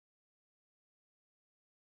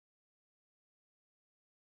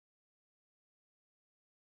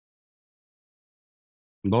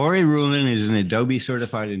Laurie Rulin is an Adobe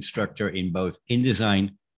certified instructor in both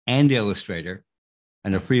InDesign and Illustrator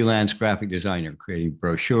and a freelance graphic designer, creating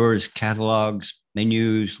brochures, catalogs,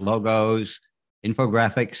 menus, logos,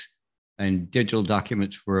 infographics, and digital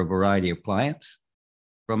documents for a variety of clients.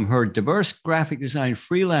 From her diverse graphic design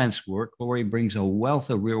freelance work, Laurie brings a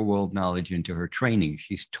wealth of real-world knowledge into her training.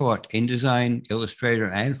 She's taught InDesign, Illustrator,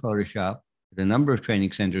 and Photoshop at a number of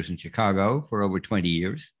training centers in Chicago for over 20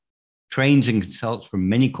 years, trains and consults for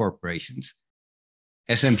many corporations,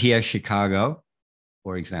 SMPS Chicago,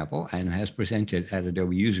 for example, and has presented at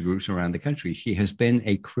Adobe user groups around the country. She has been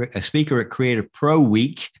a speaker at Creative Pro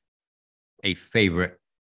Week, a favorite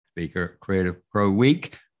speaker at Creative Pro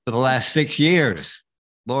Week for the last 6 years.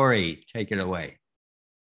 Laurie, take it away.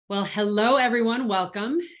 Well, hello, everyone.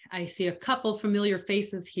 Welcome. I see a couple familiar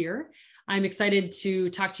faces here. I'm excited to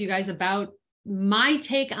talk to you guys about my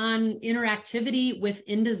take on interactivity with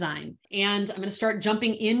InDesign. And I'm going to start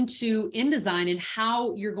jumping into InDesign and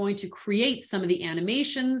how you're going to create some of the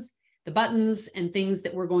animations, the buttons, and things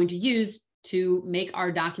that we're going to use to make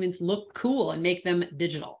our documents look cool and make them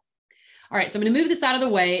digital. All right, so I'm going to move this out of the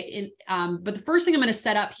way. But the first thing I'm going to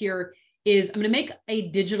set up here is I'm going to make a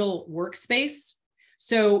digital workspace.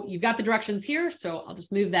 So you've got the directions here. So I'll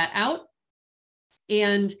just move that out.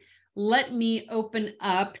 And let me open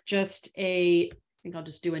up I think I'll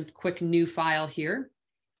just do a quick new file here.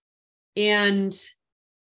 And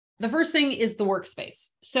the first thing is the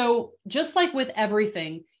workspace. So just like with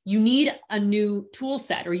everything, you need a new tool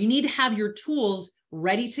set, or you need to have your tools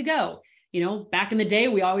ready to go. You know, back in the day,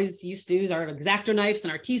 we always used to use our X-Acto knives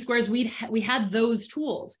and our T-squares. We had those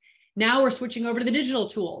tools. Now we're switching over to the digital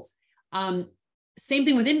tools. Same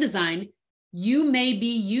thing with InDesign. You may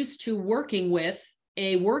be used to working with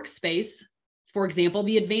a workspace, for example,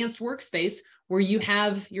 the advanced workspace, where you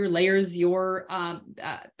have your layers, your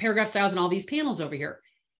paragraph styles, and all these panels over here.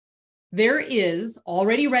 There is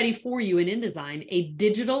already ready for you in InDesign a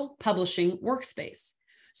digital publishing workspace.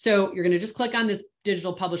 So you're going to just click on this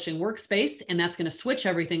digital publishing workspace, and that's going to switch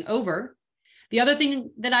everything over. The other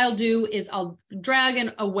thing that I'll do is I'll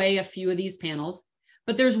drag away a few of these panels,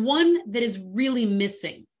 but there's one that is really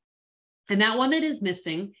missing. And that one that is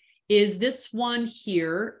missing is this one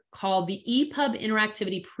here called the ePUB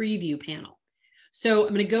Interactivity Preview panel. So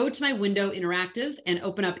I'm going to go to my window interactive and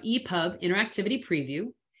open up ePUB Interactivity Preview.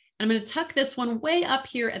 And I'm going to tuck this one way up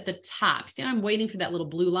here at the top. See, I'm waiting for that little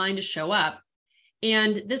blue line to show up.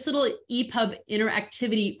 And this little ePUB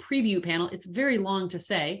Interactivity Preview panel, it's very long to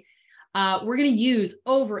say, we're going to use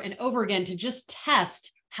over and over again to just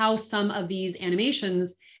test how some of these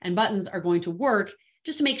animations and buttons are going to work,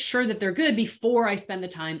 just to make sure that they're good before I spend the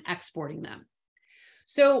time exporting them.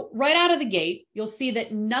 So right out of the gate, you'll see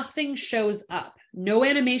that nothing shows up. No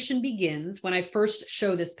animation begins when I first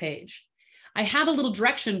show this page. I have a little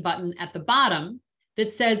direction button at the bottom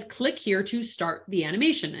that says, click here to start the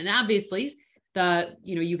animation. And obviously,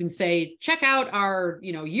 you can say, check out our,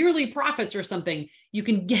 yearly profits or something. You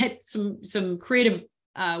can get some creative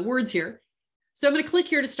words here. So I'm going to click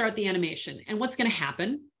here to start the animation. And what's going to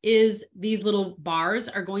happen is these little bars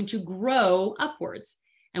are going to grow upwards.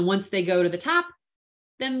 And once they go to the top,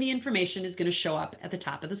 then the information is going to show up at the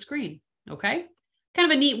top of the screen. Okay.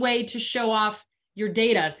 Kind of a neat way to show off your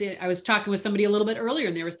data. See, I was talking with somebody a little bit earlier,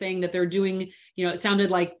 and they were saying that they're doing, it sounded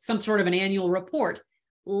like some sort of an annual report.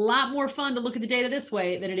 A lot more fun to look at the data this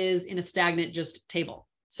way than it is in a stagnant just table.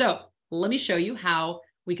 So let me show you how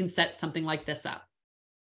we can set something like this up.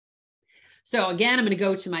 So again, I'm going to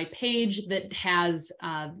go to my page that has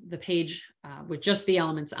the page with just the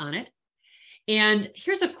elements on it. And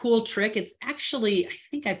here's a cool trick. It's actually, I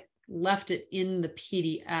think I left it in the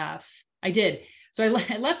PDF. I did. So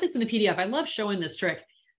I left this in the PDF. I love showing this trick.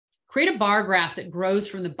 Create a bar graph that grows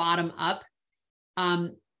from the bottom up.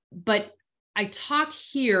 But I talk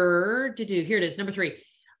here, here it is, number 3.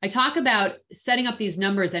 I talk about setting up these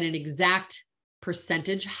numbers at an exact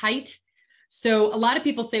percentage height. So a lot of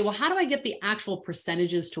people say, well, how do I get the actual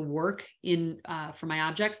percentages to work for my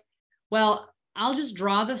objects? Well, I'll just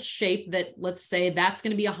draw the shape that, let's say that's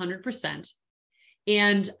going to be 100%.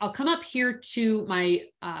 And I'll come up here to my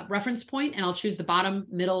reference point, and I'll choose the bottom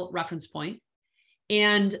middle reference point.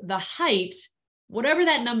 And the height, whatever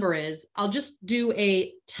that number is, I'll just do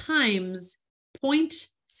a times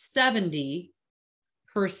 0.70%.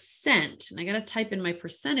 And I got to type in my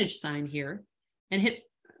percentage sign here and hit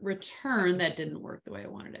return. That didn't work the way I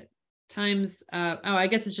wanted it. Times, I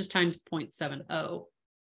guess it's just times 0.70.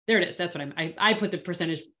 There it is. That's what I put the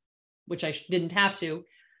percentage, which I didn't have to.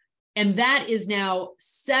 And that is now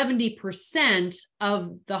 70%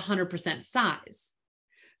 of the 100% size.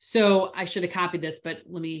 So I should have copied this, but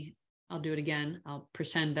I'll do it again. I'll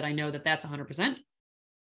pretend that I know that that's 100%.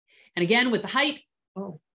 And again, with the height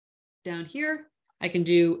down here, I can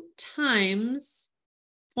do times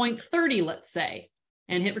 0.30, let's say,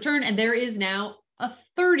 and hit return. And there is now a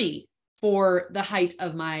 30 for the height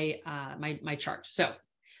of my, my chart. So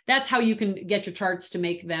that's how you can get your charts to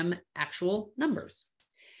make them actual numbers.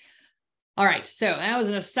 All right, so that was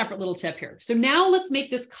a separate little tip here. So now let's make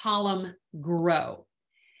this column grow.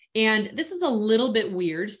 And this is a little bit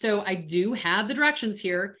weird. So I do have the directions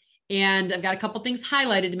here, and I've got a couple things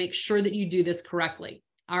highlighted to make sure that you do this correctly.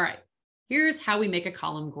 All right, here's how we make a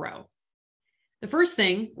column grow. The first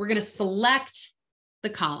thing, we're going to select the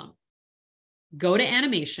column, go to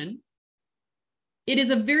animation. It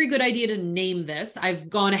is a very good idea to name this. I've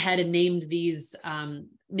gone ahead and named these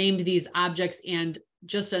objects. And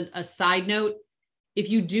just a side note, if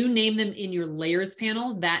you do name them in your layers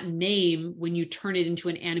panel, that name, when you turn it into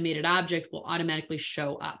an animated object, will automatically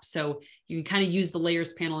show up. So you can kind of use the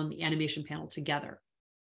layers panel and the animation panel together.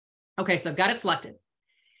 Okay, so I've got it selected.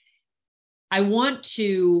 I want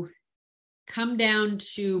to come down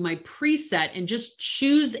to my preset and just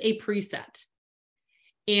choose a preset.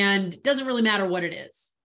 And it doesn't really matter what it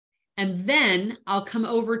is. And then I'll come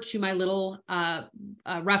over to my little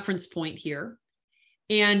reference point here,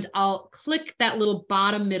 and I'll click that little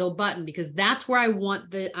bottom middle button because that's where I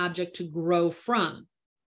want the object to grow from.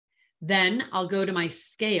 Then I'll go to my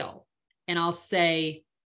scale and I'll say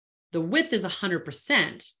the width is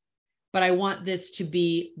 100%, but I want this to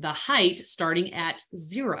be the height starting at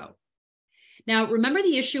 0. Now, remember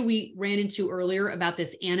the issue we ran into earlier about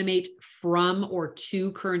this animate from or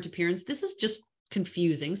to current appearance? This is just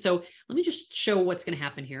confusing. So let me just show what's going to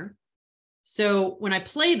happen here. So when I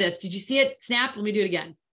play this, did you see it snap? Let me do it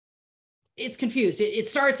again. It's confused. It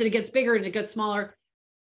starts and it gets bigger and it gets smaller.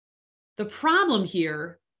 The problem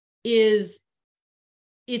here is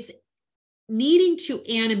it's needing to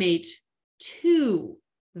animate to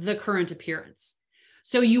the current appearance.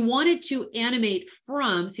 So you wanted to animate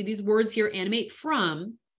from, see these words here, animate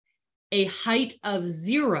from a height of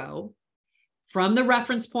 0 from the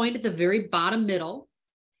reference point at the very bottom middle,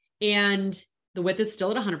 and the width is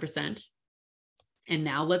still at 100%. And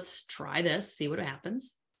now let's try this, see what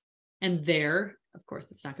happens. And there, of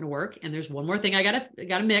course, it's not going to work. And there's one more thing I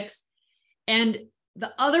gotta mix. And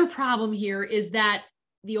the other problem here is that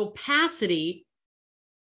the opacity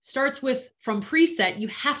starts with from preset. You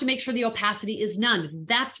have to make sure the opacity is none.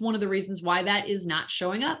 That's one of the reasons why that is not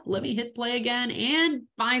showing up. Let me hit play again. And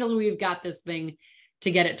finally, we've got this thing to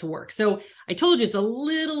get it to work. So I told you it's a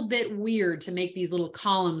little bit weird to make these little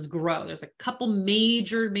columns grow. There's a couple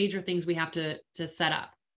major things we have to set up.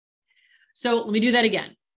 So let me do that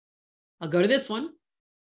again. I'll go to this one,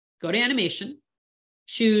 go to animation,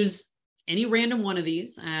 choose any random one of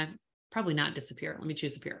these, probably not disappear. Let me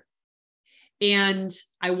choose appear. And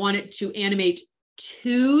I want it to animate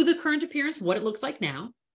to the current appearance, what it looks like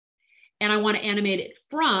now. And I want to animate it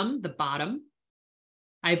from the bottom.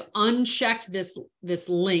 I've unchecked this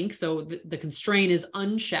link. So the constraint is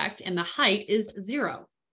unchecked and the height is 0.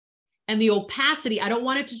 And the opacity, I don't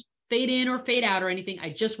want it to fade in or fade out or anything.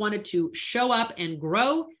 I just want it to show up and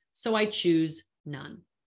grow. So I choose none.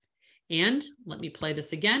 And let me play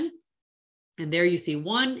this again. And there you see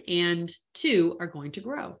 1 and 2 are going to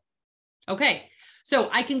grow. Okay, so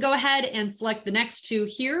I can go ahead and select the next 2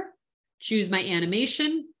 here, choose my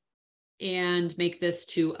animation and make this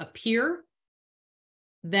to appear.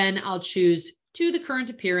 Then I'll choose to the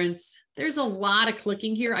current appearance. There's a lot of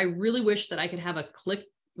clicking here. I really wish that I could have a click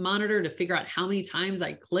monitor to figure out how many times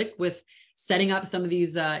I click with setting up some of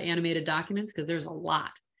these animated documents, because there's a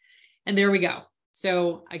lot. And there we go.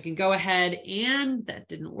 So I can go ahead, and that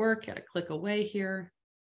didn't work. Got to click away here.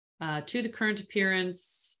 To the current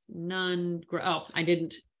appearance, none. Oh, I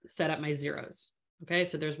didn't set up my zeros. Okay,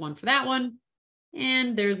 so there's 1 for that one,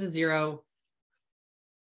 and there's a 0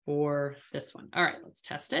 for this one. All right, let's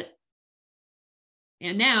test it.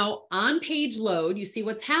 And now on page load, you see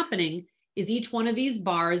what's happening is each one of these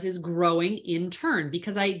bars is growing in turn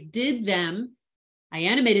because I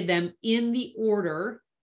animated them in the order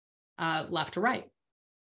left to right.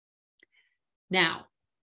 Now,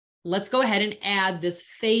 let's go ahead and add this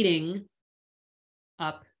fading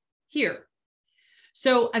up here.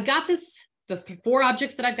 So I've got the 4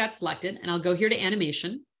 objects that I've got selected, and I'll go here to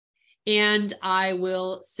animation, and I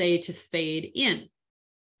will say to fade in.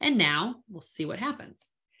 And now we'll see what happens.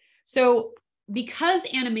 So because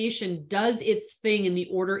animation does its thing in the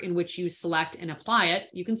order in which you select and apply it,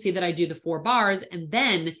 you can see that I do the 4 bars and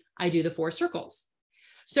then I do the 4 circles.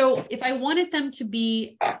 So if I wanted them to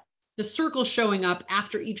be the circle showing up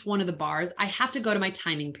after each one of the bars, I have to go to my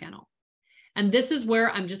timing panel. And this is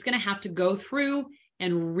where I'm just going to have to go through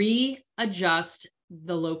and readjust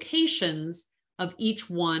the locations of each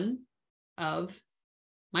one of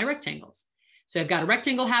my rectangles. So I've got a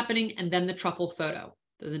rectangle happening and then the truffle photo,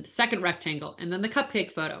 the second rectangle, and then the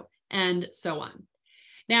cupcake photo, and so on.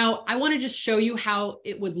 Now, I want to just show you how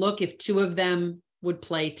it would look if two of them would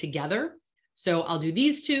play together. So I'll do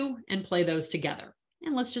these two and play those together.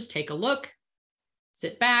 And let's just take a look,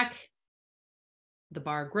 sit back. The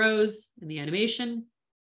bar grows in the animation.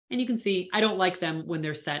 And you can see I don't like them when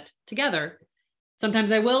they're set together.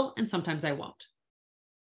 Sometimes I will, and sometimes I won't.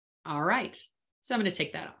 All right, so I'm going to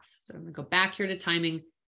take that off. So I'm going to go back here to timing,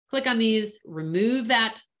 click on these, remove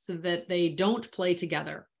that so that they don't play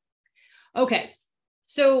together. Okay,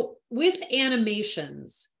 so with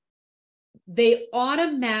animations, they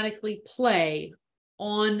automatically play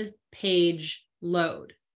on page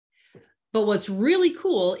load. But what's really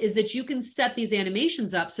cool is that you can set these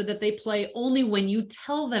animations up so that they play only when you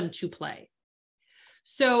tell them to play.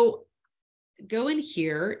 So go in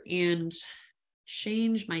here and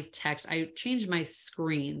change my text. I changed my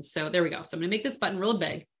screen. So there we go. So I'm going to make this button real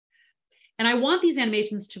big. And I want these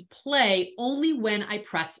animations to play only when I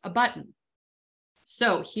press a button.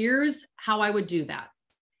 So here's how I would do that.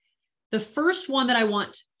 The first one that I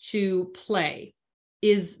want to play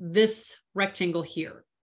is this rectangle here.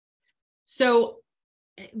 So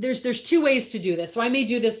there's two ways to do this. So I may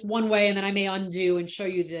do this one way and then I may undo and show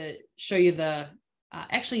you the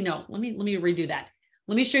actually, no, let me redo that.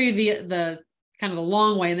 Let me show you the kind of the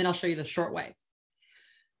long way, and then I'll show you the short way.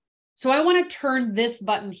 So I want to turn this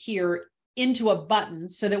button here into a button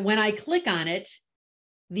so that when I click on it,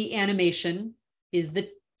 the animation is the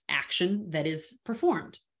action that is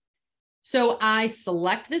performed. So I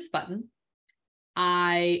select this button,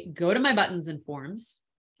 I go to my buttons and forms,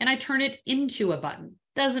 and I turn it into a button.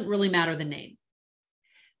 Doesn't really matter the name.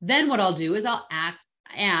 Then what I'll do is I'll add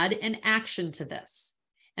an action to this.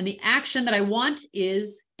 And the action that I want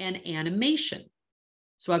is an animation.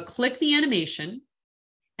 So I'll click the animation.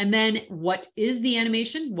 And then what is the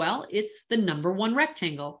animation? Well, it's the number one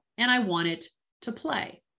rectangle, and I want it to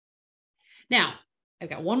play. Now, I've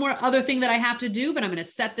got one more other thing that I have to do, but I'm going to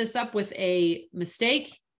set this up with a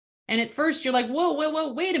mistake. And at first you're like,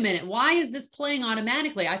 whoa, wait a minute. Why is this playing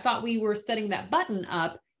automatically? I thought we were setting that button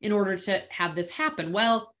up in order to have this happen.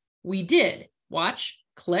 Well, we did. Watch,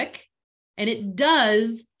 click, and it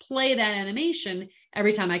does play that animation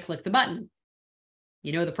every time I click the button.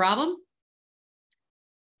 You know the problem?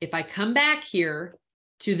 If I come back here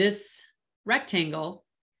to this rectangle,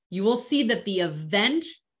 you will see that the event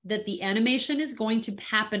that the animation is going to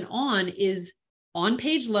happen on is on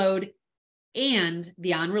page load and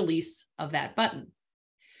the on release of that button.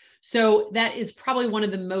 So that is probably one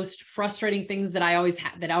of the most frustrating things that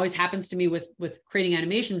always happens to me with creating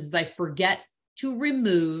animations is I forget to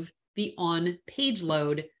remove the on page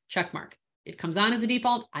load checkmark. It comes on as a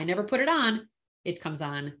default. I never put it on. It comes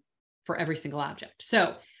on for every single object.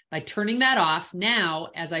 So by turning that off, now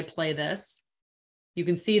as I play this, you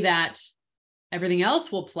can see that everything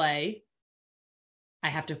else will play. I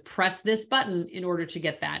have to press this button in order to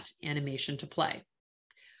get that animation to play.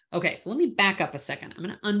 Okay, so let me back up a second. I'm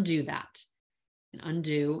going to undo that and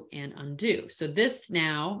undo and undo. So this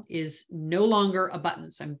now is no longer a button.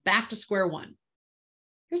 So I'm back to square one.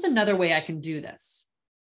 Here's another way I can do this.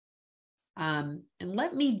 And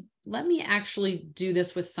let me actually do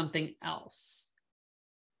this with something else.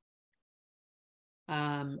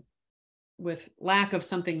 With lack of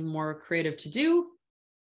something more creative to do,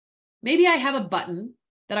 maybe I have a button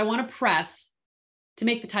that I want to press to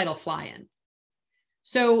make the title fly in.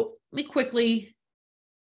 So let me quickly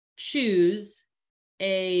choose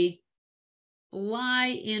a fly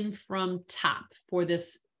in from top for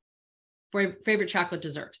this favorite chocolate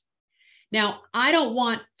dessert. Now, I don't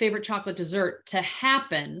want favorite chocolate dessert to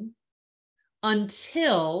happen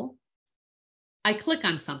until I click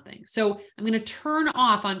on something. So I'm going to turn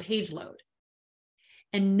off on page load.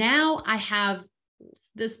 And now I have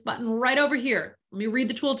this button right over here. Let me read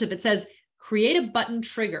the tooltip. It says, create a button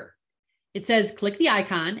trigger. It says, click the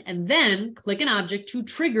icon and then click an object to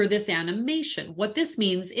trigger this animation. What this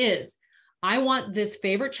means is I want this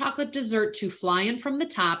favorite chocolate dessert to fly in from the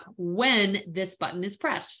top when this button is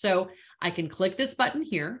pressed. So I can click this button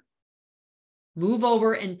here, move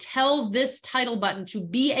over and tell this title button to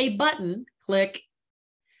be a button, click,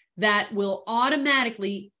 that will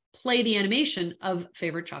automatically play the animation of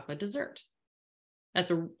favorite chocolate dessert.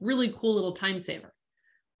 That's a really cool little time saver.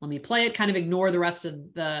 Let me play it, kind of ignore the rest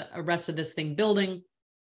of this thing building.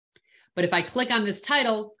 But if I click on this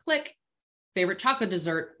title, click, favorite chocolate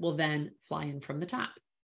dessert will then fly in from the top.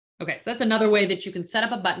 Okay, so that's another way that you can set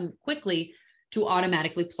up a button quickly to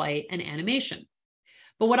automatically play an animation.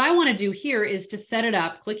 But what I want to do here is to set it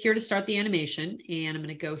up. Click here to start the animation, and I'm going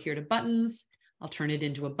to go here to buttons. I'll turn it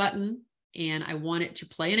into a button, and I want it to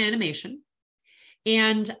play an animation.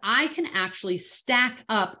 And I can actually stack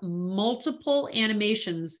up multiple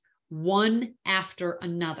animations one after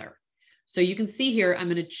another. So you can see here, I'm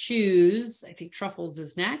going to choose, I think Truffles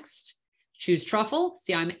is next. Choose Truffle.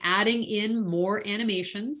 See, I'm adding in more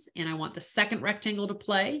animations, and I want the second rectangle to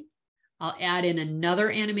play. I'll add in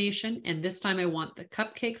another animation, and this time I want the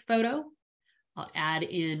cupcake photo. I'll add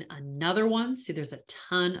in another one. See, there's a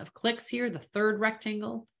ton of clicks here, the third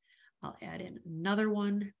rectangle. I'll add in another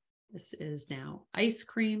one. This is now ice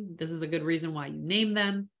cream. This is a good reason why you name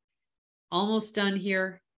them. Almost done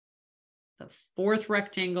here. The fourth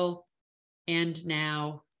rectangle, and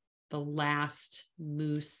now the last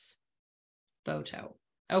moose photo.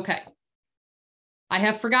 Okay. I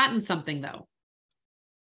have forgotten something though.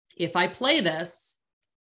 If I play this,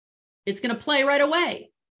 it's going to play right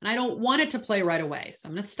away. And I don't want it to play right away. So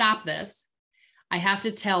I'm going to stop this. I have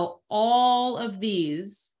to tell all of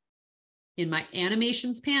these in my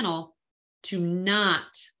animations panel to not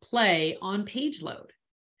play on page load.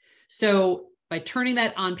 So by turning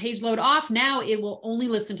that on page load off, now it will only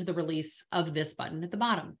listen to the release of this button at the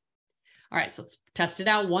bottom. All right, so let's test it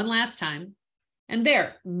out one last time. And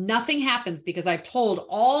there, nothing happens because I've told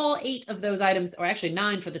all 8 of those items, or actually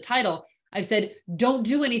 9 for the title, I've said, don't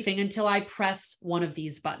do anything until I press one of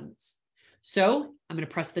these buttons. So I'm going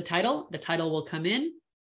to press the title will come in,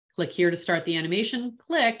 click here to start the animation,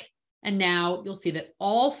 click, and now you'll see that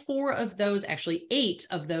all 4 of those, actually 8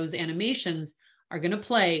 of those animations are going to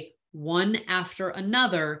play one after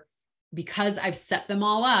another because I've set them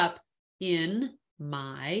all up in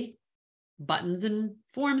my buttons and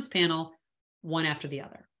forms panel, one after the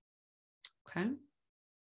other. Okay.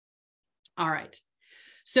 All right.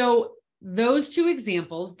 So those 2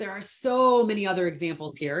 examples, there are so many other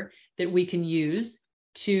examples here that we can use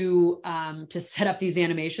to set up these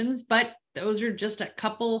animations, but those are just a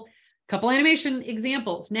couple animation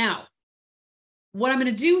examples. Now, what I'm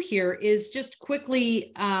going to do here is just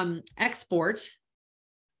quickly export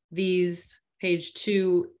these page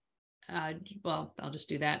 2. Well, I'll just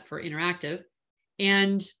do that for interactive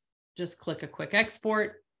and just click a quick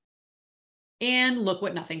export and look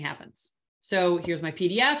what nothing happens. So here's my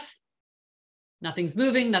PDF. Nothing's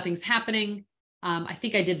moving, nothing's happening. I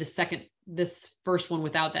think I did this first one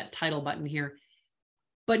without that title button here,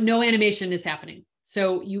 but no animation is happening.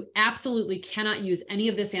 So you absolutely cannot use any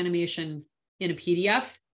of this animation in a PDF.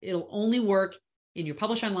 It'll only work in your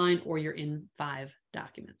Publish Online or your In5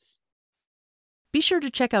 documents. Be sure to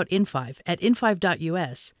check out In5 at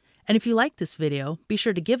in5.us. And if you like this video, be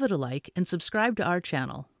sure to give it a like and subscribe to our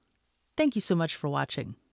channel. Thank you so much for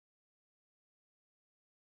watching.